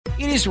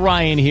It is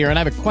Ryan here, and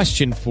I have a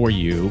question for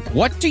you.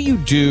 What do you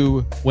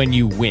do when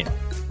you win?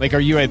 Like, are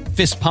you a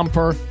fist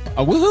pumper,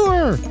 a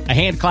woohooer, a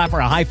hand clapper,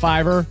 a high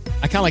fiver?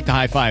 I kind of like the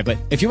high five, but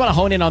if you want to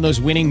hone in on those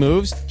winning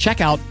moves,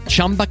 check out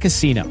Chumba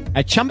Casino.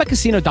 At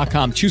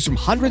ChumbaCasino.com, choose from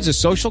hundreds of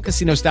social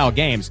casino-style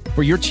games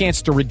for your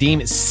chance to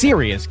redeem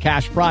serious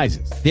cash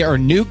prizes. There are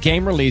new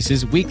game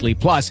releases weekly,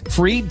 plus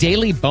free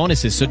daily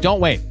bonuses. So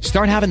don't wait.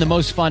 Start having the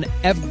most fun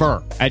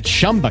ever at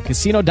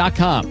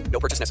ChumbaCasino.com. No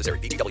purchase necessary.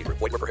 VGW. Void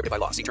where prohibited by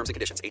law. See terms and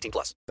conditions.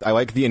 18+. I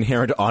like the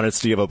inherent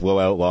honesty of a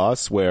blowout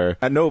loss where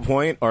at no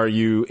point are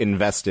you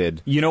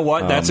invested. You know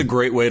what? That's a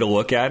great way to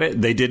look at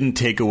it. They didn't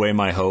take away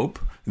my hope.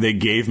 They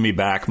gave me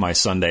back my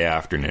Sunday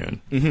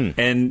afternoon. Mm-hmm.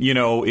 And, you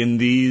know, in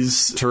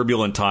these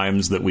turbulent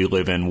times that we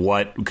live in,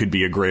 what could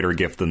be a greater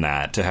gift than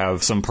that? To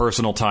have some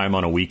personal time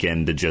on a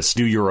weekend to just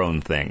do your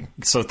own thing.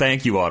 So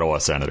thank you, Ottawa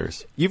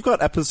Senators. You've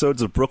got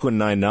episodes of Brooklyn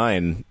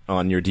Nine-Nine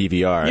on your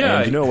DVR. Yeah.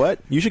 And you know what?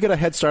 You should get a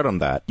head start on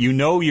that. You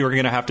know you're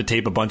going to have to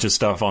tape a bunch of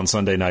stuff on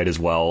Sunday night as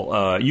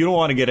well. You don't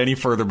want to get any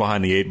further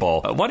behind the eight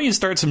ball. Why don't you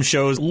start some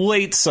shows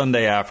late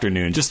Sunday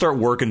afternoon? Just start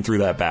working through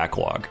that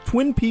backlog.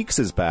 Twin Peaks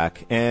is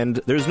back, and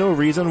there's no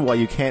reason why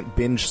you can't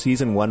binge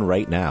season 1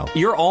 right now.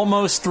 You're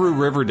almost through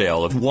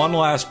Riverdale. If one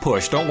last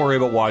push, don't worry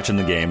about watching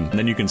the game, and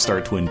then you can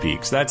start Twin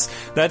Peaks. That's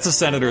the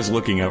Senators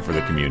looking out for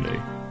the community.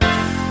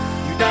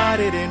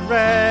 United in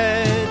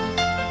red.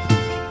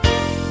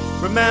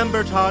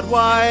 Remember Todd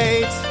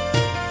White.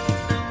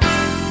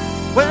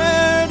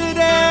 Where did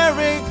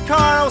Erik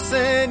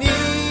Karlsson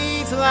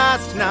eat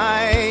last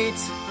night?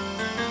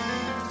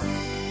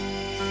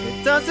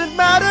 It doesn't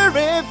matter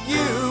if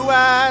you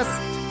ask.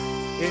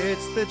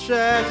 It's the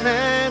Chet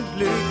and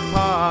Luke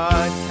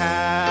podcast.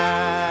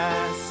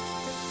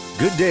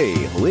 Good day,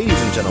 ladies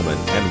and gentlemen,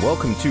 and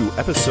welcome to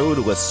episode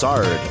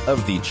Lassard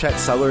of the Chet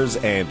Sellers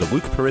and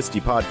Luke Peristy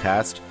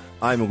podcast.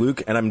 I'm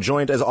Luke, and I'm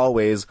joined, as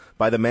always,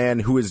 by the man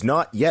who is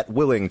not yet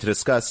willing to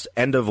discuss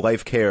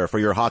end-of-life care for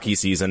your hockey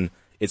season.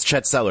 It's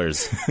Chet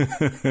Sellers.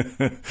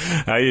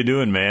 How you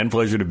doing, man?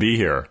 Pleasure to be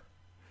here.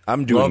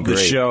 I'm doing great.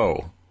 Love the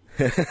show.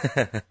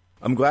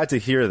 I'm glad to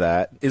hear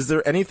that. Is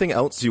there anything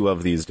else you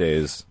love these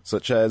days,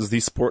 such as the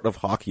sport of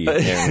hockey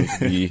and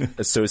the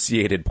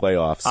associated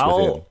playoffs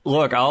within?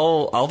 Look,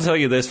 I'll tell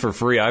you this for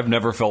free. I've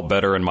never felt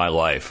better in my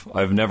life.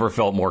 I've never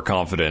felt more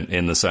confident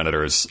in the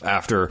Senators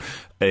after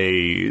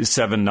a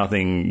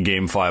 7-0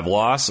 Game 5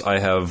 loss. I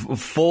have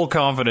full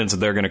confidence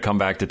that they're going to come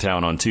back to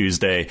town on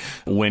Tuesday,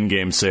 win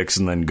Game 6,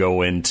 and then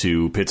go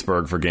into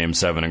Pittsburgh for Game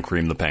 7 and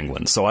cream the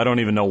Penguins. So I don't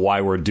even know why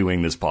we're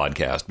doing this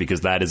podcast,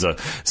 because that is a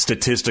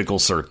statistical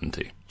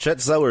certainty. Chet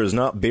Sellers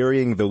not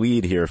burying the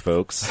lead here,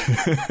 folks.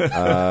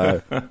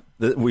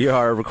 We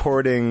are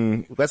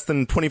recording less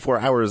than 24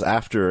 hours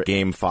after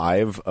Game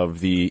 5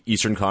 of the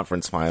Eastern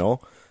Conference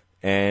Final.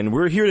 And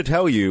we're here to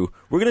tell you,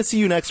 we're going to see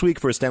you next week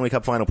for a Stanley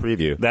Cup Final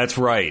preview. That's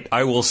right.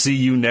 I will see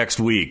you next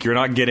week. You're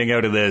not getting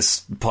out of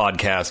this,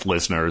 podcast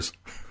listeners.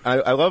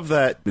 I love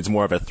that it's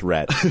more of a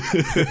threat.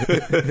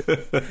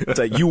 It's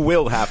like, you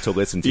will have to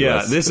listen to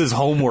us. Yeah, this is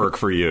homework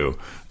for you.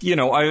 You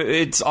know,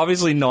 it's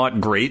obviously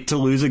not great to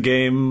lose a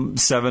game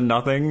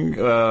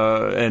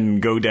 7-0 and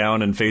go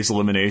down and face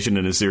elimination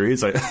in a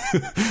series. I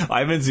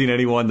haven't seen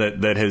anyone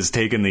that has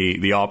taken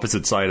the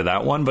opposite side of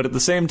that one. But at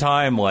the same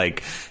time,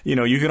 like, you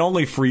know, you can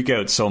only freak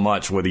out so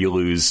much whether you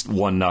lose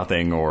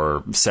 1-0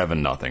 or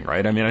 7-0,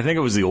 right? I mean, I think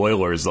it was the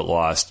Oilers that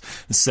lost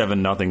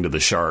 7-0 to the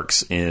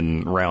Sharks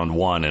in round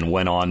 1 and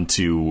went on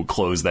to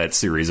close that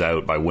series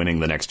out by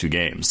winning the next 2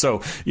 games.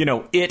 So, you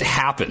know, it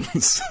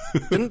happens.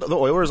 Didn't the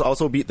Oilers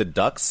also beat the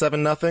Ducks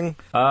 7-0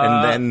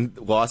 and then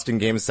lost in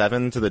Game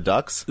 7 to the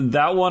Ducks?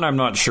 That one I'm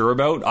not sure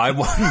about.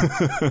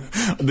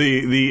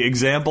 The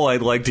example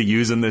I'd like to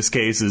use in this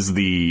case is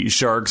the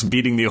Sharks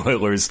beating the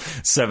Oilers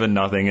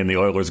 7-0 and the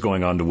Oilers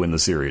going on to win the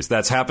series.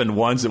 That's happened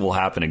once. It will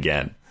happen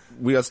again.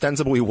 We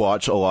ostensibly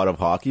watch a lot of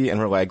hockey, and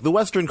we're like, the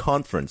Western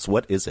Conference,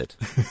 what is it?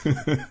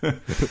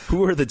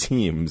 Who are the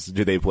teams?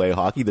 Do they play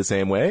hockey the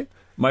same way?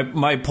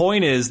 My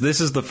point is, this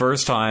is the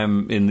first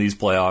time in these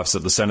playoffs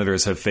that the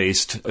Senators have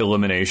faced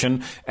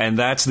elimination, and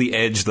that's the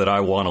edge that I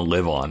want to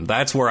live on.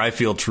 That's where I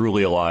feel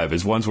truly alive,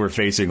 is once we're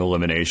facing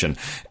elimination.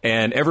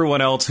 And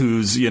everyone else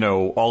who's, you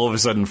know, all of a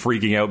sudden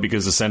freaking out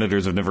because the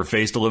Senators have never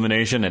faced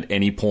elimination at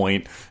any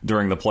point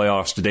during the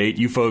playoffs to date,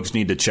 you folks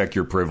need to check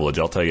your privilege.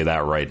 I'll tell you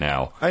that right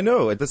now. I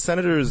know. The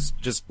Senators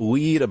just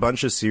lead a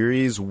bunch of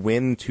series,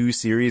 win 2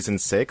 series in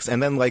 6,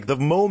 and then, like, the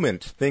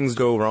moment things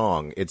go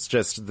wrong, it's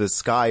just the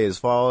sky is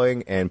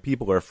falling and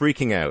people are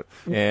freaking out.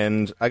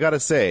 And I gotta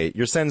say,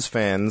 your Sens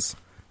fans,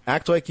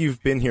 act like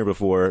you've been here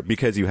before,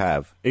 because you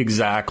have.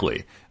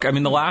 Exactly. I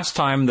mean, the last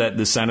time that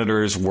the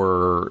Senators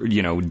were,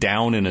 you know,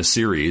 down in a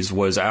series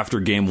was after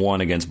Game 1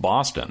 against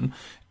Boston.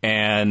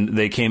 And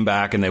they came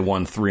back and they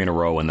won 3 in a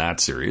row in that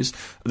series.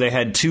 They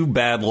had 2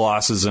 bad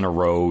losses in a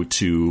row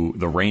to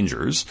the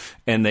Rangers,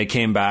 and they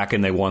came back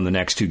and they won the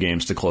next 2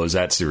 games to close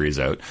that series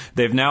out.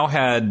 They've now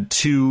had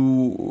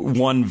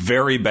 1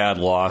 very bad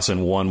loss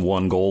and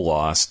 1 goal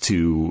loss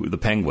to the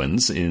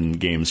Penguins in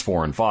games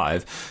 4 and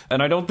 5.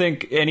 And I don't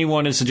think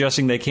anyone is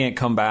suggesting they can't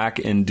come back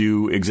and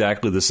do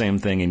exactly the same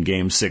thing in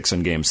game 6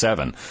 and game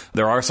 7.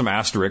 There are some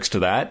asterisks to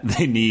that.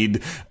 They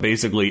need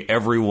basically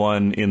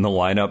everyone in the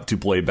lineup to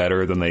play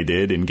better than they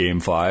did in game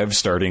 5,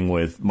 starting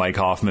with Mike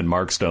Hoffman,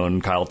 Mark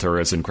Stone, Kyle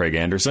Turris, and Craig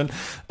Anderson.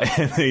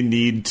 And they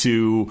need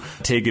to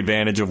take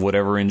advantage of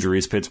whatever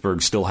injuries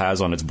Pittsburgh still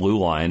has on its blue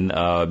line,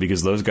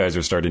 because those guys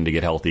are starting to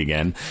get healthy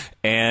again.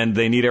 And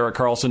they need Erik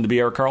Karlsson to be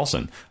Erik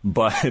Karlsson.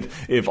 But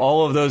if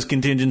all of those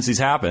contingencies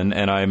happen,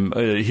 and I'm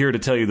here to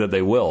tell you that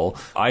they will,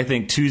 I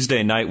think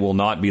Tuesday night will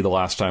not be the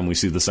last time we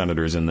see the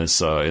Senators in this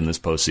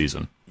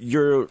postseason.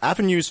 Your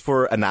avenues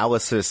for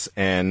analysis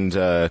and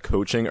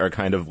coaching are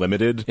kind of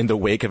limited in the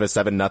wake of a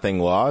 7-0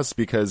 loss,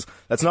 because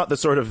that's not the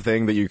sort of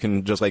thing that you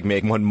can just like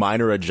make one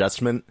minor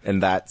adjustment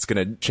and that's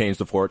going to change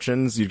the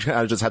fortunes. You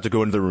kind of just have to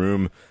go into the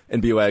room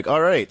and be like,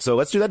 all right, so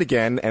let's do that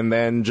again, and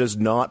then just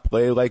not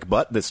play like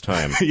butt this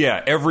time.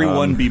 Yeah,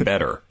 everyone be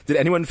better. Did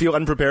anyone feel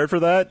unprepared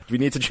for that? Do we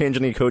need to change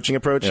any coaching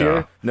approach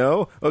here?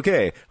 No?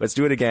 Okay, let's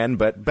do it again,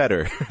 but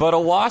better. But a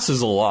loss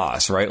is a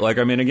loss, right? Like,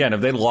 I mean, again, if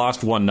they'd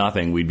lost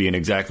 1-0, we'd be in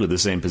exactly the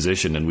same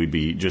position, and we'd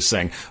be just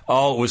saying,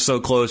 oh, it was so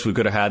close, we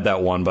could have had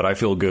that one, but I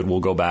feel good,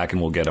 we'll go back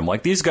and we'll get them.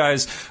 Like, these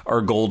guys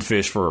are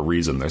goldfish for a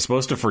reason. They're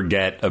supposed to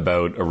forget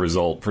about a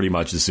result pretty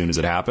much as soon as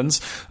it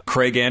happens.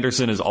 Craig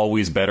Anderson is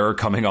always better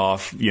coming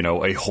off,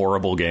 a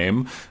horrible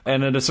game.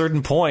 And at a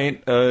certain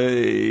point,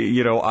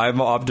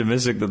 I'm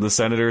optimistic that the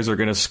Senators are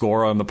going to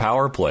score on the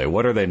power play.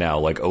 What are they now,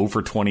 like 0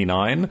 for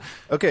 29?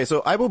 Okay,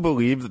 so I will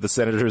believe that the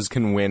Senators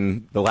can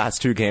win the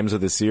last 2 games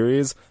of the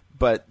series,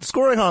 but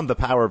scoring on the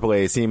power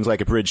play seems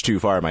like a bridge too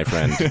far, my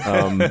friend.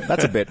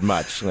 That's a bit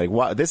much. Like,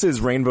 this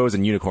is rainbows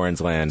and unicorns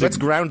land. Let's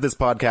ground this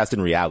podcast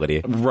in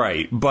reality.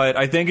 Right, but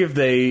I think if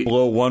they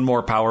blow one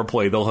more power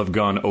play, they'll have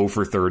gone 0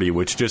 for 30,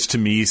 which just to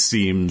me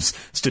seems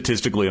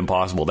statistically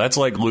impossible. That's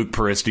like Luke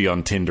Peristy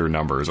on Tinder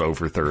numbers, 0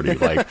 for 30.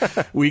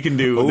 Like, we can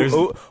do...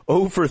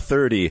 0 for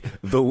 30,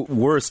 the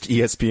worst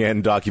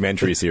ESPN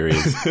documentary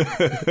series.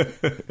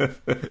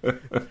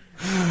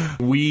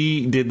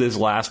 We did this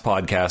last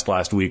podcast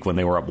last week when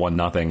they were up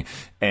 1-0,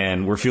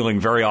 and we're feeling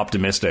very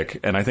optimistic.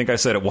 And I think I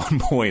said at one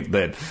point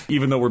that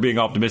even though we're being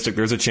optimistic,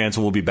 there's a chance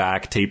we'll be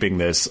back taping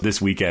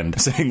this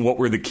weekend, saying what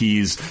were the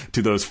keys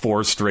to those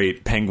 4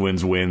 straight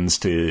Penguins wins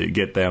to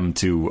get them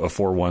to a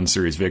 4-1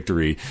 series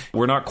victory.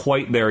 We're not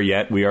quite there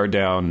yet. We are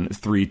down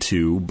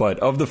 3-2. But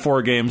of the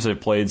 4 games they've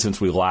played since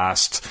we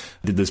last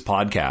did this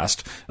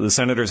podcast, the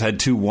Senators had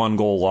 2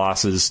 1-goal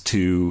losses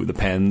to the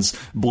Pens,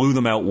 blew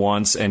them out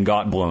once, and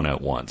got blown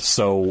out once.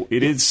 So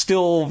it is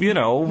still,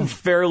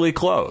 fairly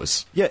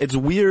close. Yeah, it's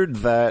weird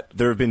that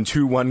there have been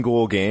 2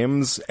 1-goal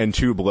games and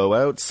 2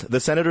 blowouts. The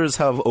Senators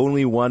have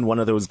only won one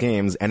of those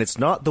games, and it's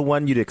not the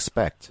one you'd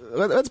expect.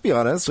 Let's be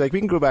honest. Like, we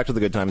can go back to the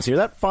good times here.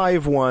 That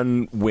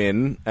 5-1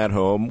 win at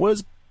home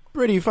was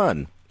pretty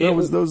fun.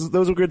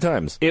 Those were good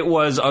times. It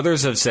was.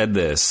 Others have said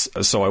this,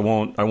 so I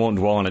won't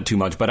dwell on it too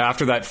much. But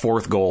after that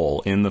 4th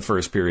goal in the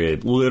first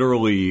period,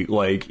 literally,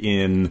 like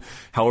in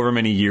however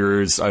many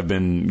years I've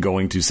been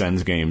going to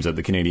Sens games at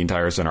the Canadian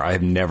Tire Center, I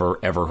have never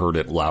ever heard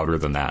it louder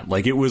than that.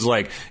 Like, it was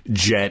like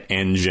jet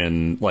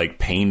engine, like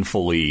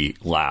painfully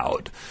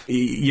loud.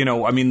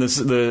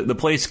 The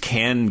place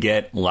can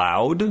get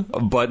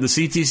loud, but the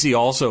CTC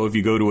also, if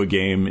you go to a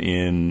game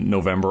in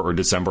November or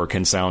December,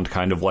 can sound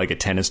kind of like a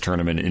tennis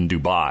tournament in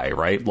Dubai,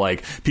 right?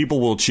 Like, people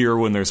will cheer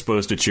when they're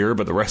supposed to cheer,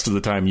 but the rest of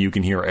the time you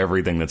can hear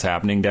everything that's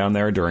happening down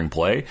there during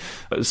play.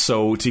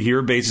 So to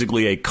hear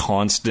basically a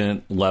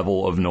constant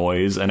level of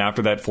noise, and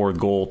after that 4th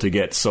goal to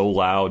get so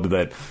loud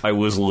that I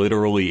was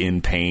literally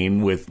in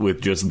pain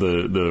with just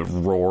the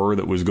roar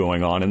that was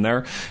going on in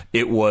there,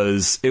 it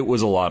was a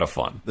lot of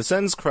fun. The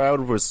Sens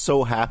crowd was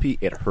so happy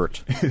it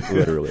hurt,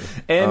 literally.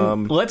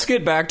 And let's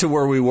get back to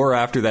where we were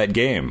after that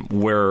game,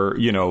 where,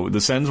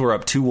 the Sens were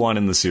up 2-1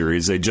 in the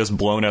series. They'd just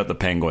blown out the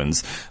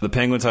Penguins. The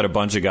Penguins had a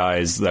bunch of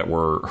guys that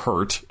were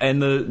hurt,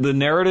 and the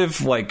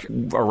narrative, like,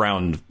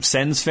 around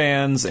Sens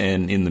fans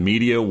and in the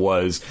media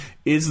was,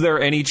 is there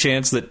any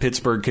chance that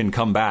Pittsburgh can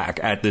come back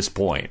at this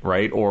point,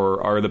 right?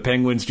 Or are the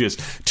Penguins just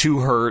too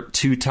hurt,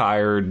 too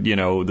tired?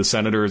 The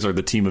Senators are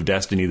the team of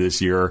destiny this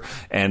year,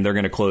 and they're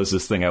going to close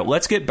this thing out.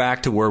 Let's get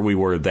back to where we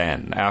were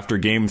then, after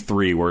Game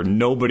 3, where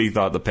nobody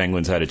thought the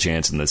Penguins had a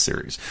chance in this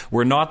series.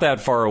 We're not that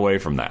far away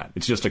from that.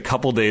 It's just a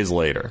couple days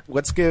later.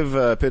 Let's give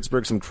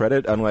Pittsburgh some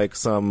credit. Unlike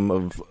some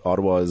of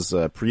Ottawa's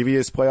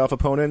previous playoff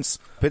opponents,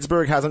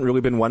 Pittsburgh hasn't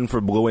really been one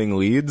for blowing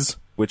leads,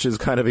 which is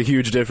kind of a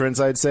huge difference,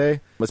 I'd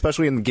say.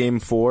 Especially in Game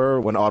 4,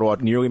 when Ottawa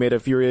nearly made a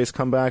furious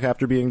comeback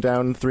after being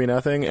down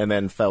 3-0 and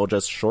then fell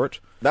just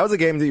short. That was a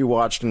game that you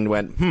watched and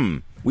went,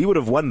 We would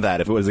have won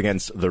that if it was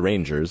against the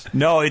Rangers.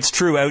 No, it's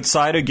true.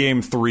 Outside of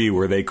Game 3,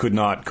 where they could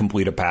not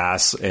complete a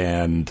pass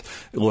and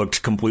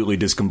looked completely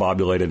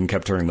discombobulated and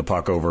kept turning the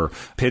puck over,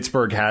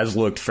 Pittsburgh has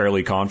looked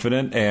fairly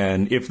confident,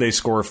 and if they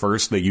score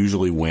first, they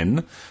usually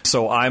win.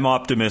 So I'm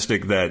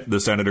optimistic that the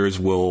Senators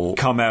will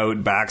come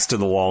out backs to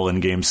the wall in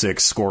Game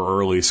 6, score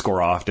early,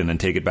 score often, and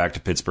take it back to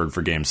Pittsburgh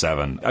for Game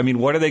 7. I mean,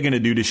 what are they going to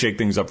do to shake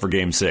things up for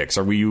Game 6?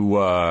 Are you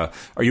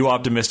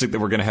optimistic that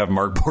we're going to have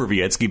Mark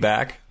Borowiecki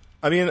back?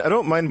 I mean, I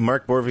don't mind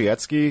Mark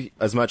Borowiecki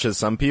as much as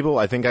some people.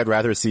 I think I'd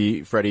rather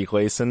see Freddie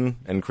Claesson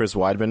and Chris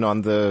Weidman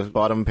on the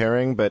bottom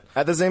pairing. But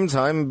at the same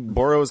time,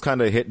 Boro's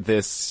kind of hit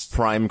this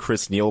prime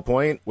Chris Neil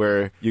point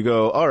where you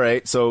go, all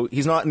right, so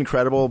he's not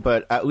incredible,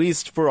 but at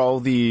least for all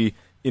the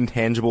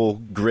intangible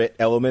grit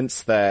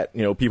elements that,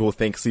 you know, people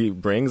think he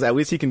brings, at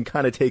least he can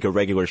kind of take a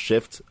regular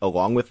shift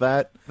along with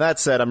that. That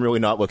said, I'm really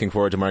not looking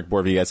forward to Mark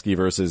Borowiecki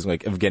versus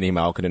like Evgeny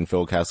Malkin and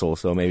Phil Kessel,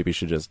 so maybe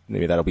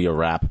that'll be a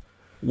wrap.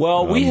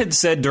 Well, we had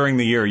said during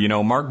the year, you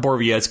know, Mark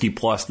Borowiecki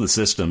plus the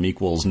system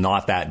equals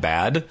not that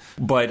bad.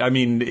 But, I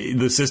mean,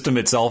 the system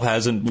itself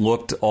hasn't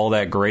looked all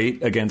that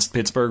great against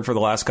Pittsburgh for the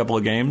last couple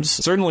of games.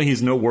 Certainly,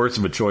 he's no worse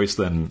of a choice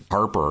than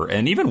Harper.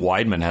 And even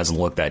Weidman hasn't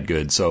looked that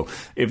good. So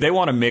if they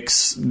want to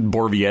mix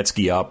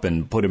Borowiecki up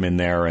and put him in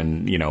there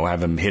and, you know,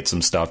 have him hit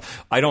some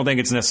stuff, I don't think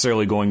it's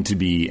necessarily going to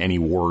be any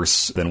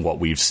worse than what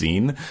we've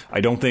seen.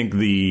 I don't think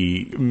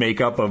the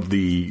makeup of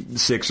the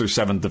 6th or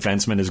 7th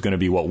defenseman is going to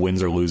be what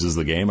wins or loses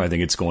the game. I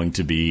think it's going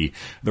to be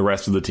the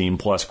rest of the team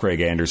plus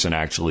Craig Anderson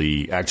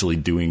actually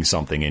doing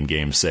something in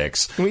Game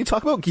 6. Can we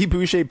talk about Guy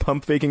Boucher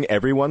pump faking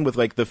everyone with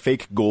like the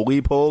fake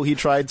goalie pull he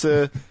tried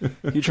to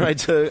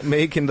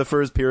make in the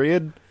first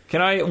period?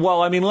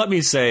 Let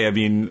me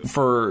say,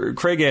 for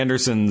Craig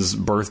Anderson's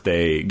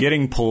birthday,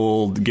 getting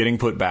pulled, getting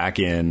put back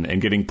in, and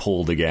getting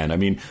pulled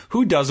again,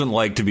 who doesn't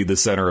like to be the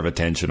center of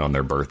attention on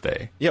their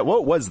birthday? Yeah,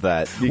 what was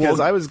that? Because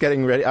I was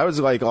getting ready, I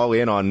was like all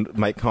in on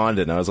Mike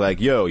Condon. I was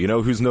like, yo, you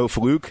know who's no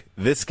fluke?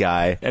 This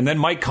guy. And then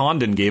Mike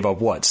Condon gave up,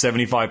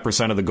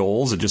 75% of the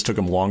goals? It just took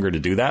him longer to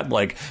do that?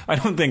 I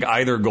don't think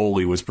either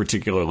goalie was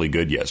particularly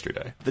good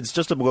yesterday. It's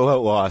just a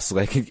blowout loss.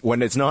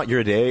 When it's not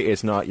your day,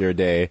 it's not your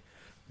day.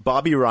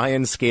 Bobby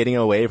Ryan skating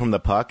away from the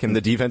puck in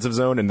the defensive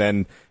zone and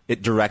then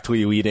it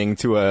directly leading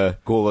to a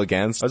goal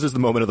against. That was just the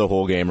moment of the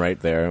whole game right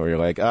there where you're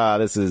like,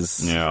 this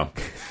is... Yeah.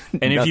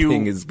 And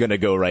nothing is going to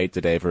go right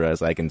today for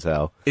us, I can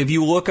tell. If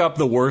you look up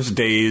the worst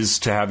days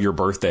to have your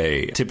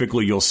birthday,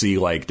 typically you'll see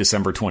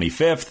December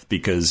 25th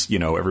because,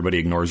 everybody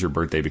ignores your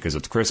birthday because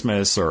it's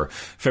Christmas, or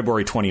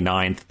February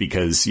 29th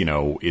because,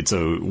 it's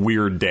a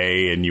weird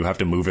day and you have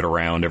to move it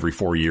around every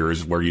 4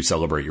 years where you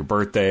celebrate your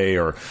birthday,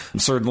 or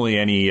certainly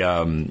any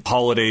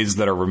holidays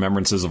that are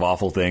remembrances of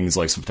awful things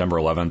like September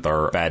 11th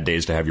are bad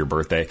days to have your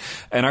birthday.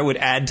 And I would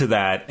add to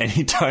that,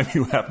 anytime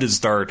you have to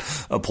start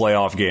a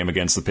playoff game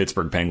against the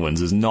Pittsburgh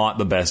Penguins is not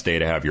the best day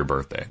to have your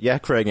birthday. Yeah,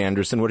 Craig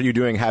Anderson, what are you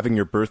doing having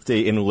your birthday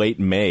in late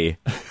May?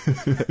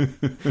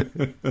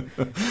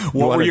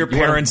 What were your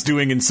parents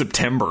doing in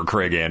September,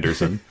 Craig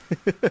Anderson?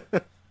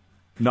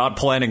 Not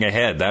planning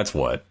ahead, that's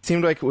what.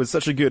 Seemed like it was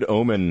such a good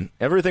omen.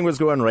 Everything was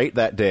going right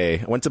that day.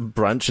 I went to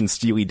brunch and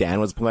Steely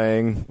Dan was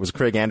playing. It was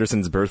Craig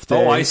Anderson's birthday.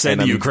 Oh, I said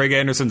to you, Craig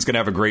Anderson's going to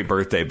have a great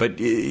birthday. But,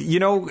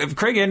 if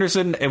Craig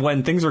Anderson,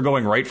 when things are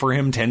going right for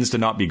him, tends to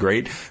not be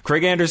great.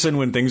 Craig Anderson,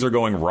 when things are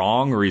going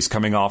wrong or he's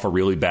coming off a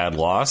really bad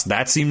loss,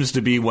 that seems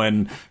to be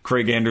when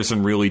Craig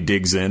Anderson really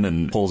digs in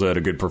and pulls out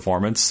a good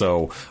performance.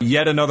 So,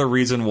 yet another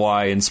reason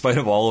why, in spite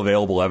of all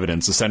available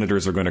evidence, the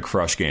Senators are going to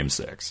crush Game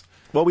 6.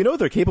 Well, we know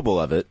they're capable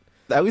of it.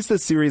 At least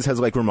this series has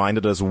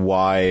reminded us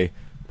why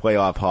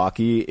playoff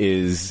hockey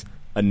is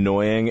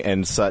annoying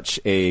and such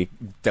a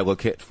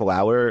delicate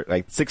flower.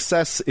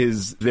 Success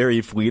is very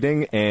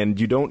fleeting and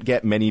you don't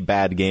get many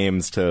bad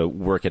games to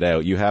work it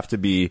out. You have to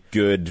be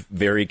good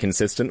very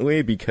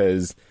consistently,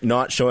 because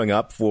not showing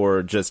up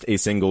for just a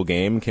single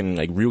game can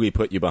really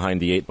put you behind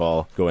the 8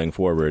 ball going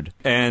forward.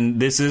 And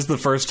this is the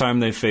first time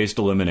they've faced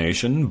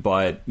elimination,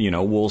 but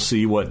we'll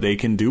see what they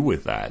can do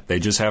with that. They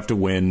just have to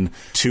win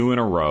 2 in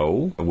a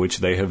row, which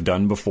they have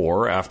done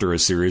before after a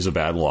series of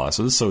bad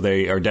losses. So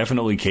they are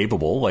definitely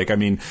capable.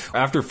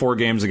 After 4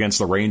 games against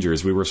the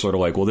Rangers, we were sort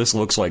of well, this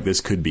looks like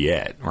this could be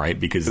it, right?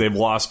 Because they've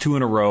lost 2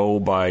 in a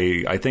row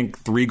by, I think,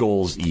 3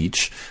 goals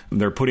each.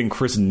 They're putting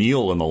Chris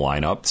Neil in the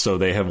lineup, so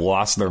they have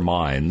lost their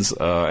minds.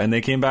 And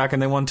they came back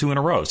and they won 2 in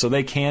a row. So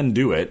they can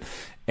do it.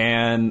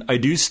 And I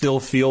do still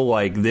feel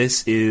like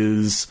this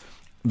is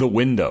the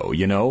window,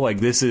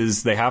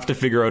 they have to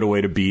figure out a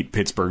way to beat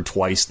Pittsburgh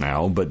twice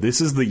now, but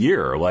this is the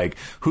year.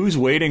 Who's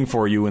waiting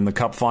for you in the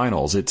Cup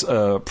Finals? It's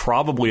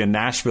probably a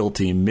Nashville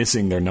team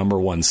missing their number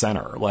 1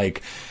 center.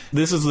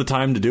 This is the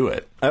time to do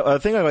it. A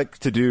thing I like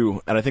to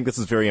do, and I think this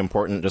is very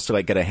important just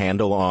to get a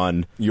handle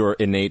on your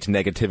innate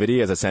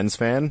negativity as a Sens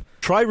fan,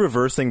 try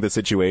reversing the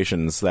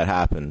situations that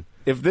happen.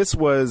 If this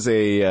was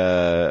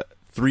a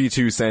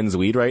 3-2 Sens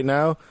lead right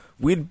now,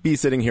 we'd be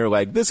sitting here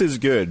this is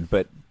good,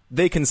 but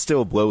they can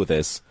still blow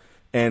this.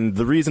 And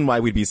the reason why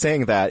we'd be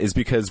saying that is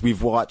because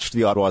we've watched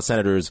the Ottawa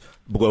Senators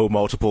blow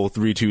multiple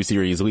 3-2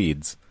 series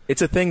leads.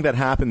 It's a thing that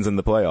happens in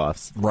the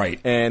playoffs. Right.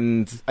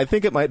 And I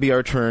think it might be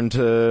our turn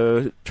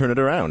to turn it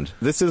around.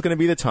 This is going to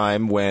be the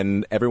time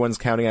when everyone's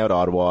counting out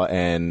Ottawa,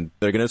 and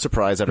they're going to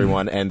surprise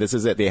everyone, and this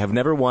is it. They have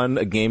never won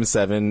a Game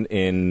 7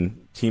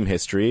 in team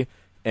history.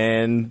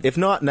 And if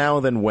not now,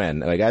 then when?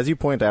 Like, as you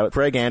point out,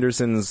 Craig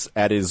Anderson's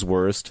at his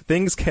worst.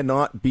 Things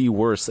cannot be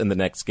worse in the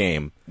next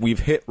game. We've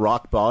hit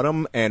rock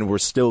bottom, and we're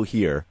still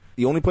here.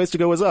 The only place to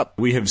go is up.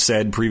 We have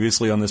said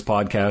previously on this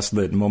podcast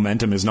that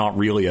momentum is not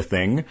really a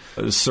thing.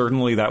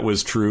 Certainly that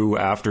was true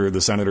after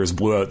the Senators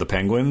blew out the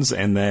Penguins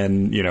and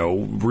then,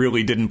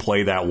 really didn't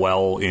play that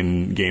well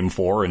in Game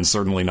 4 and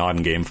certainly not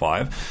in Game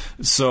 5.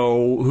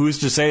 So who's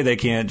to say they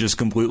can't just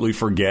completely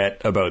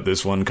forget about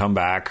this one, come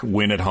back,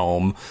 win at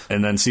home,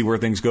 and then see where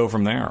things go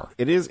from there?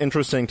 It is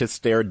interesting to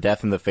stare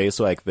death in the face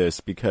like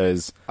this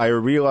because I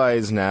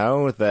realize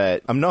now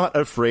that I'm not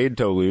afraid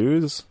to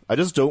lose. I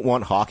just don't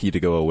want hockey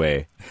to go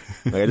away.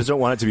 I just don't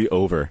want it to be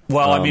over.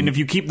 Well, if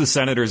you keep the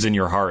Senators in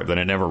your heart, then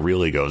it never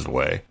really goes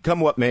away.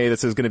 Come what may,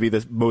 this is going to be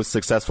the most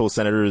successful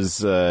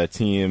Senators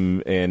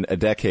team in a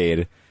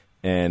decade,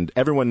 and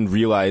everyone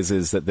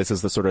realizes that this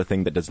is the sort of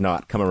thing that does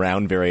not come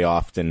around very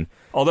often.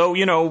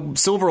 Although,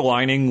 silver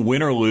lining,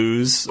 win or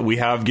lose, we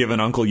have given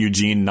Uncle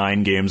Eugene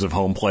 9 games of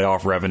home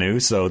playoff revenue,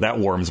 so that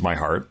warms my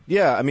heart.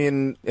 Yeah,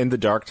 in the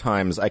dark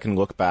times, I can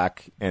look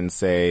back and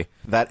say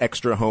that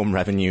extra home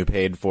revenue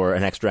paid for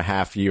an extra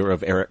half year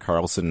of Erik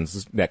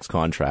Karlsson's next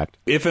contract.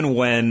 If and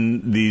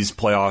when these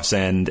playoffs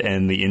end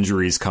and the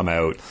injuries come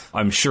out,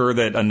 I'm sure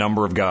that a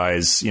number of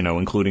guys,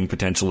 including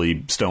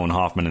potentially Stone,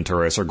 Hoffman, and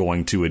Turris, are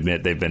going to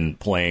admit they've been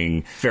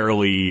playing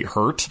fairly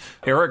hurt.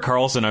 Erik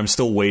Karlsson, I'm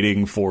still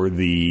waiting for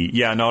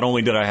not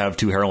only did I have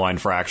 2 hairline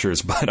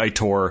fractures, but I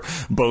tore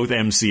both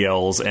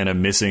MCLs and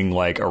I'm missing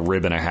a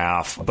rib and a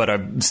half, but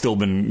I've still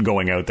been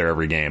going out there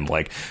every game.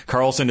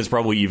 Karlsson is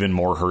probably even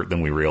more hurt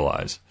than we realize.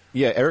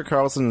 Yeah, Erik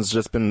Karlsson's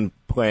just been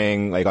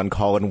playing on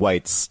Colin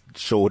White's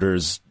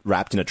shoulders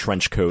wrapped in a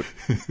trench coat.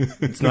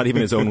 It's not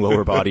even his own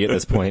lower body at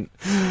this point.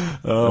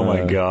 Oh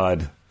my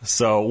God.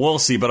 So we'll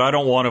see, but I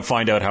don't want to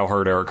find out how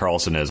hurt Erik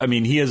Karlsson is.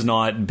 He has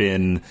not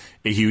been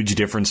a huge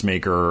difference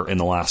maker in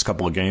the last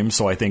couple of games,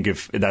 so I think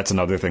if that's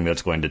another thing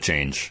that's going to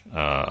change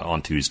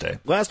on Tuesday.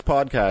 Last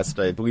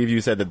podcast, I believe you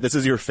said that this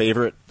is your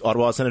favorite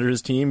Ottawa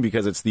Senators team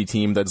because it's the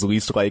team that's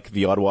least like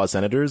the Ottawa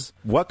Senators.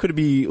 What could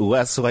be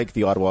less like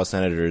the Ottawa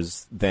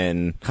Senators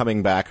than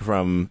coming back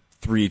from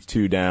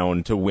 3-2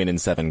 down to win in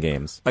 7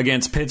 games?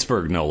 Against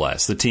Pittsburgh, no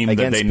less. The team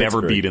that they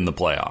never beat in the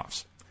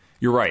playoffs.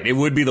 You're right. It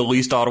would be the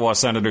least Ottawa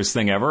Senators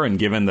thing ever, and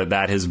given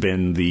that has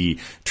been the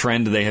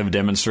trend they have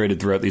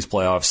demonstrated throughout these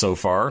playoffs so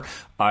far,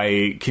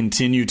 I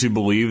continue to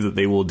believe that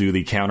they will do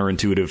the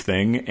counterintuitive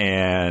thing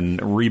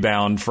and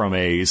rebound from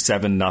a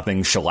 7-0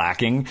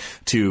 shellacking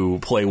to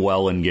play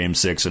well in Game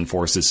 6 and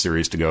force this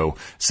series to go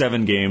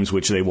 7 games,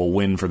 which they will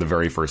win for the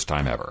very first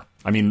time ever.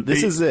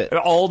 This is it.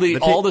 All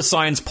the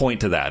signs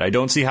point to that. I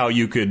don't see how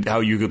you could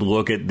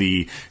look at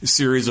the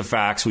series of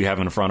facts we have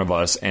in front of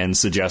us and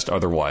suggest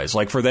otherwise.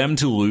 For them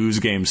to lose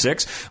Game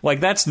 6,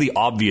 that's the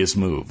obvious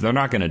move. They're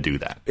not going to do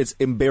that. It's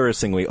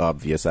embarrassingly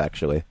obvious,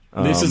 actually.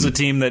 This is a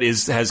team that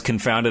has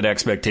confounded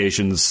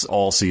expectations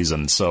all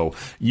season. So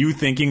you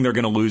thinking they're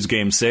going to lose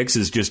Game 6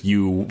 is just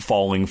you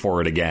falling for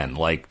it again.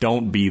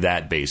 Don't be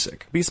that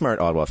basic. Be smart,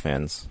 Ottawa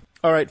fans.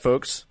 All right,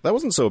 folks, that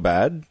wasn't so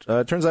bad.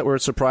 Turns out we're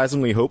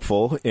surprisingly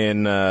hopeful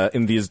in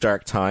these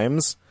dark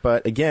times.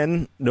 But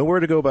again, nowhere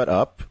to go but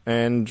up.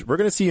 And we're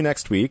going to see you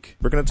next week.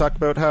 We're going to talk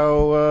about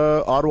how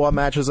Ottawa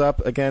matches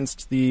up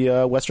against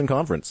the Western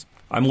Conference.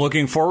 I'm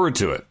looking forward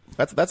to it.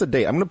 That's a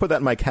date. I'm going to put that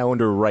in my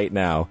calendar right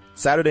now.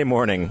 Saturday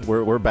morning,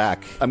 we're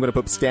back. I'm going to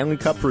put Stanley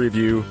Cup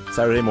preview,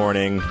 Saturday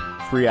morning,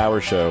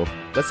 3-hour show.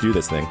 Let's do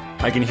this thing.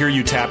 I can hear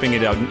you tapping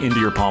it out into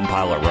your Palm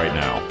Pilot right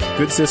now.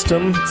 Good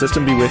system.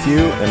 System be with you,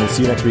 and we'll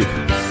see you next week.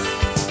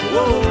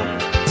 Whoa,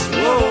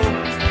 whoa,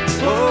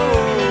 whoa,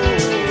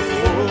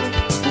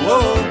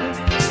 whoa,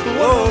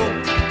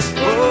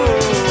 whoa.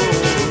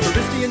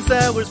 Peristy and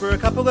Sellers were a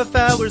couple of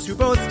fellers who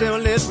both still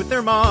live with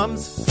their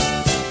moms.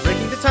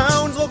 Breaking the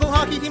town's local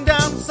hockey team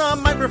down with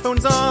some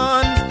microphones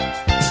on.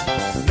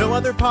 No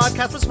other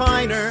podcast was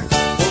finer,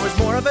 or was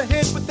more of a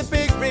hit with the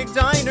big rig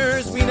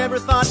diners. We never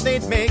thought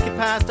they'd make it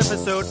past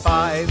episode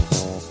 5.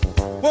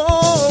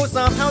 Whoa,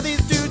 somehow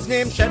these dudes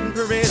named Chet and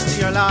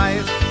Peristy are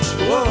alive.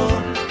 Whoa,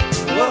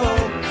 whoa,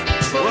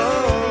 whoa,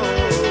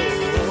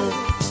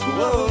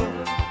 whoa,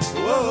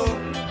 whoa,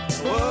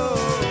 whoa.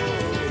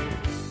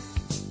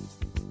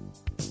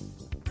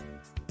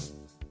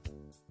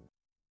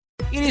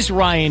 It is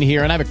Ryan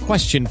here, and I have a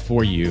question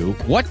for you.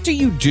 What do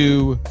you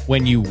do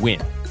when you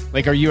win?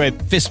 Are you a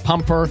fist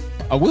pumper,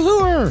 a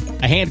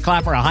woohooer, a hand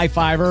clapper, a high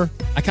fiver?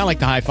 I kind of like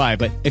the high five,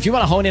 but if you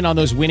want to hone in on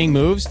those winning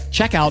moves,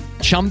 check out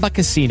Chumba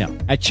Casino.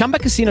 At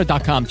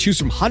ChumbaCasino.com, choose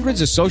from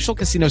hundreds of social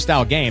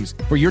casino-style games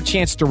for your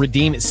chance to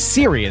redeem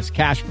serious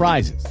cash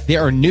prizes.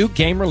 There are new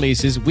game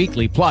releases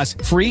weekly, plus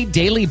free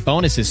daily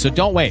bonuses. So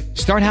don't wait.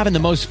 Start having the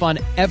most fun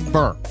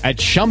ever at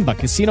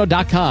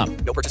ChumbaCasino.com.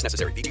 No purchase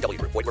necessary. VGW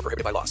Group. Void where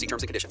prohibited by law. See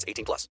terms and conditions. 18+.